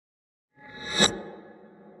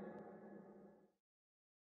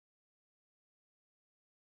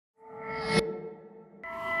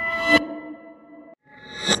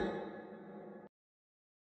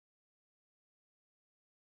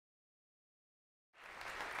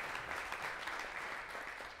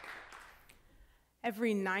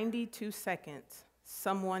Every 92 seconds,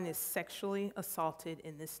 someone is sexually assaulted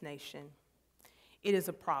in this nation. It is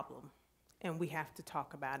a problem, and we have to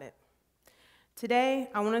talk about it. Today,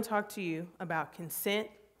 I want to talk to you about consent,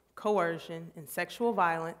 coercion, and sexual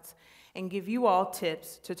violence, and give you all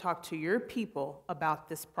tips to talk to your people about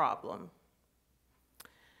this problem.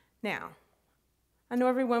 Now, I know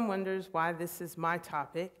everyone wonders why this is my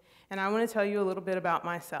topic, and I want to tell you a little bit about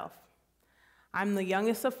myself. I'm the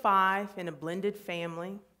youngest of 5 in a blended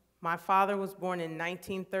family. My father was born in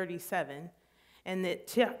 1937, and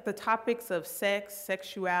the topics of sex,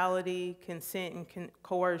 sexuality, consent, and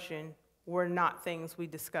coercion were not things we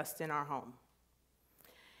discussed in our home.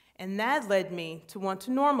 And that led me to want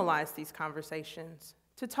to normalize these conversations,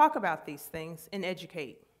 to talk about these things and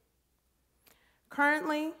educate.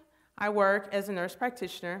 Currently, I work as a nurse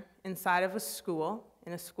practitioner inside of a school,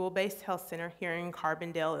 in a school-based health center here in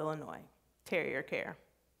Carbondale, Illinois. Terrier Care.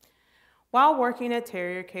 While working at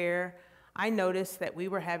Terrier Care, I noticed that we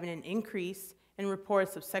were having an increase in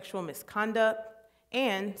reports of sexual misconduct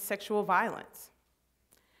and sexual violence.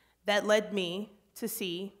 That led me to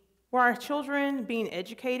see, were our children being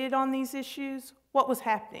educated on these issues? What was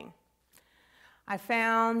happening? I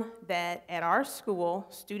found that at our school,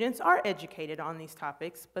 students are educated on these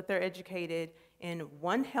topics, but they're educated in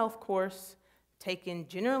one health course, taken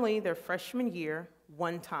generally their freshman year,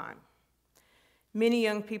 one time. Many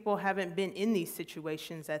young people haven't been in these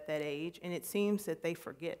situations at that age, and it seems that they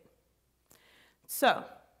forget. So,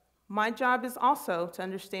 my job is also to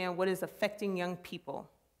understand what is affecting young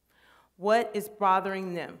people. What is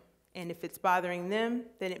bothering them? And if it's bothering them,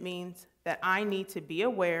 then it means that I need to be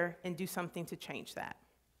aware and do something to change that.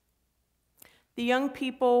 The young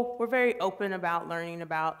people were very open about learning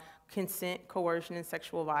about consent, coercion, and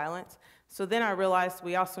sexual violence. So then I realized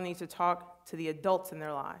we also need to talk to the adults in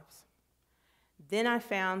their lives. Then I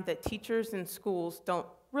found that teachers and schools don't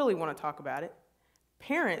really want to talk about it,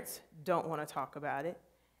 parents don't want to talk about it,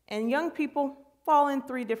 and young people fall in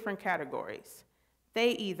 3 different categories. They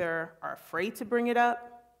either are afraid to bring it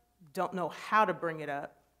up, don't know how to bring it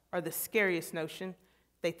up, or the scariest notion,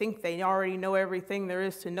 they think they already know everything there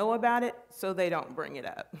is to know about it, so they don't bring it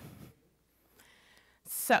up.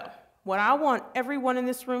 So, what I want everyone in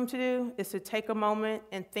this room to do is to take a moment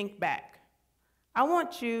and think back. I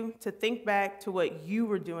want you to think back to what you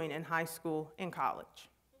were doing in high school and college.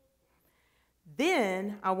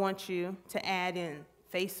 Then I want you to add in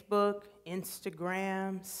Facebook,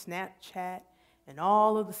 Instagram, Snapchat, and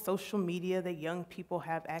all of the social media that young people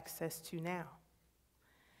have access to now.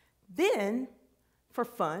 Then, for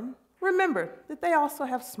fun, remember that they also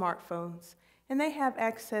have smartphones, and they have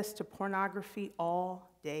access to pornography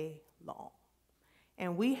all day long.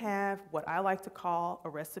 And we have what I like to call a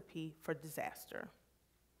recipe for disaster.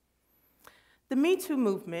 The Me Too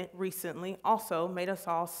movement recently also made us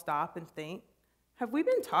all stop and think, have we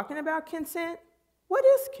been talking about consent? What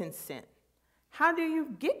is consent? How do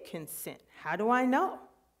you get consent? How do I know?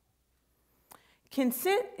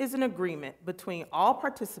 Consent is an agreement between all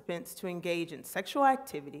participants to engage in sexual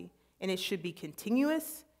activity, and it should be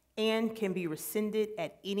continuous and can be rescinded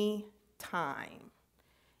at any time.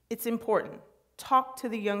 It's important. Talk to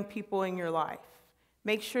the young people in your life.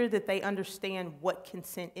 Make sure that they understand what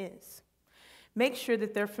consent is. Make sure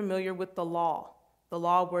that they're familiar with the law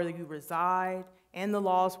where you reside, and the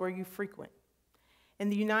laws where you frequent. In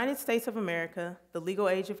the United States of America, the legal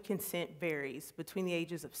age of consent varies between the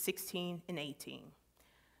ages of 16 and 18.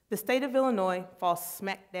 The state of Illinois falls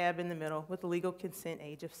smack dab in the middle with the legal consent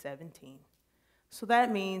age of 17. So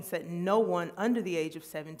that means that no one under the age of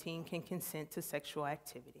 17 can consent to sexual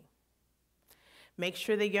activity. Make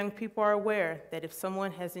sure that young people are aware that if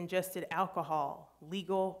someone has ingested alcohol,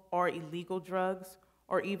 legal or illegal drugs,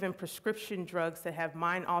 or even prescription drugs that have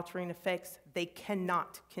mind-altering effects, they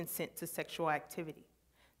cannot consent to sexual activity.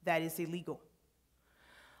 That is illegal.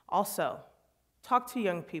 Also, talk to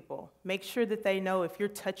young people. Make sure that they know if you're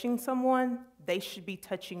touching someone, they should be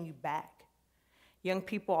touching you back. Young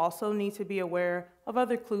people also need to be aware of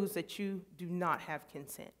other clues that you do not have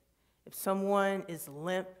consent. If someone is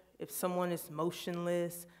limp, if someone is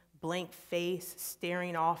motionless, blank face,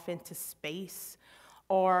 staring off into space,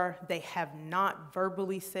 or they have not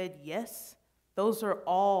verbally said yes, those are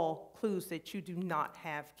all clues that you do not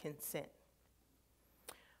have consent.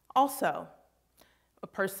 Also, a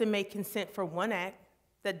person may consent for one act.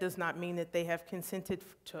 That does not mean that they have consented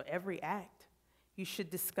to every act. You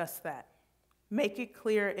should discuss that. Make it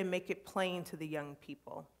clear and make it plain to the young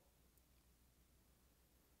people.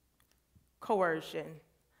 Coercion.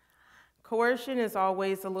 Coercion is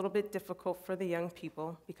always a little bit difficult for the young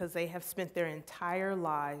people because they have spent their entire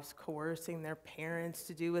lives coercing their parents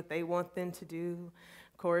to do what they want them to do,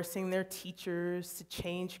 coercing their teachers to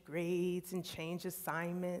change grades and change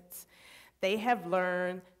assignments. They have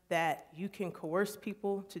learned that you can coerce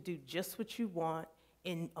people to do just what you want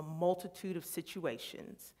in a multitude of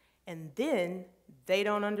situations. And then they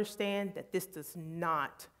don't understand that this does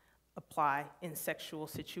not apply in sexual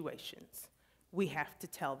situations. We have to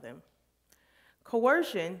tell them.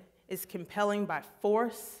 Coercion is compelling by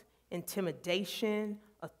force, intimidation,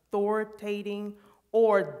 authoritating,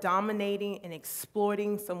 or dominating and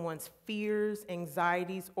exploiting someone's fears,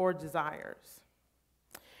 anxieties, or desires.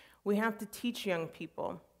 We have to teach young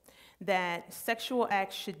people that sexual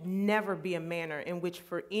acts should never be a manner in which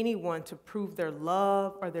for anyone to prove their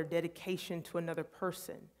love or their dedication to another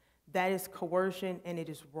person. That is coercion, and it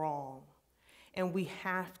is wrong. And we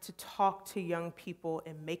have to talk to young people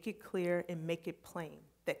and make it clear and make it plain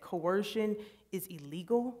that coercion is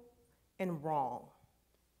illegal and wrong.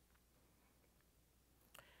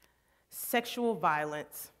 Sexual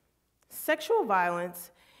violence. Sexual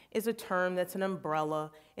violence is a term that's an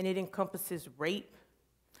umbrella, and it encompasses rape,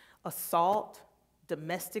 assault,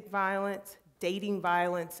 domestic violence, dating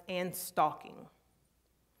violence, and stalking.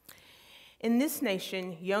 In this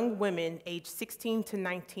nation, young women aged 16 to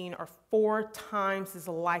 19 are 4 times as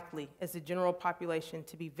likely as the general population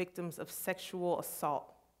to be victims of sexual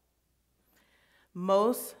assault.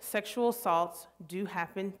 Most sexual assaults do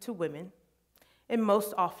happen to women, and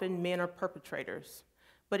most often men are perpetrators,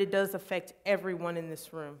 but it does affect everyone in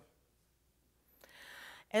this room.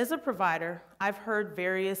 As a provider, I've heard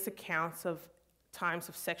various accounts of times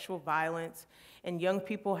of sexual violence, and young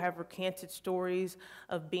people have recanted stories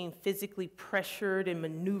of being physically pressured and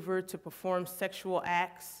maneuvered to perform sexual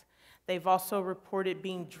acts. They've also reported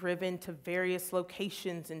being driven to various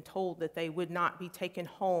locations and told that they would not be taken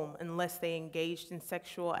home unless they engaged in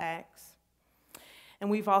sexual acts. And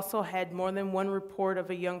we've also had more than one report of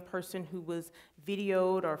a young person who was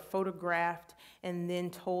videoed or photographed and then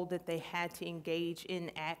told that they had to engage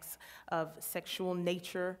in acts of sexual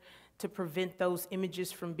nature to prevent those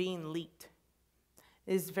images from being leaked.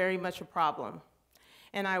 It is very much a problem.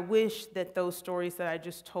 And I wish that those stories that I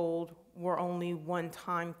just told were only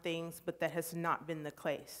one-time things, but that has not been the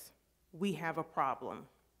case. We have a problem.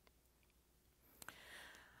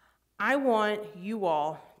 I want you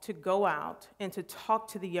all to go out and to talk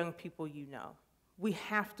to the young people you know. We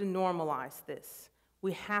have to normalize this.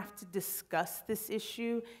 We have to discuss this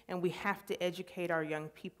issue, and we have to educate our young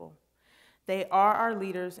people. They are our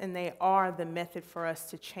leaders, and they are the method for us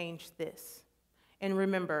to change this. And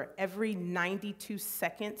remember, every 92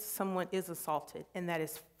 seconds, someone is assaulted, and that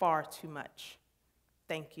is far too much.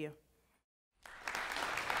 Thank you.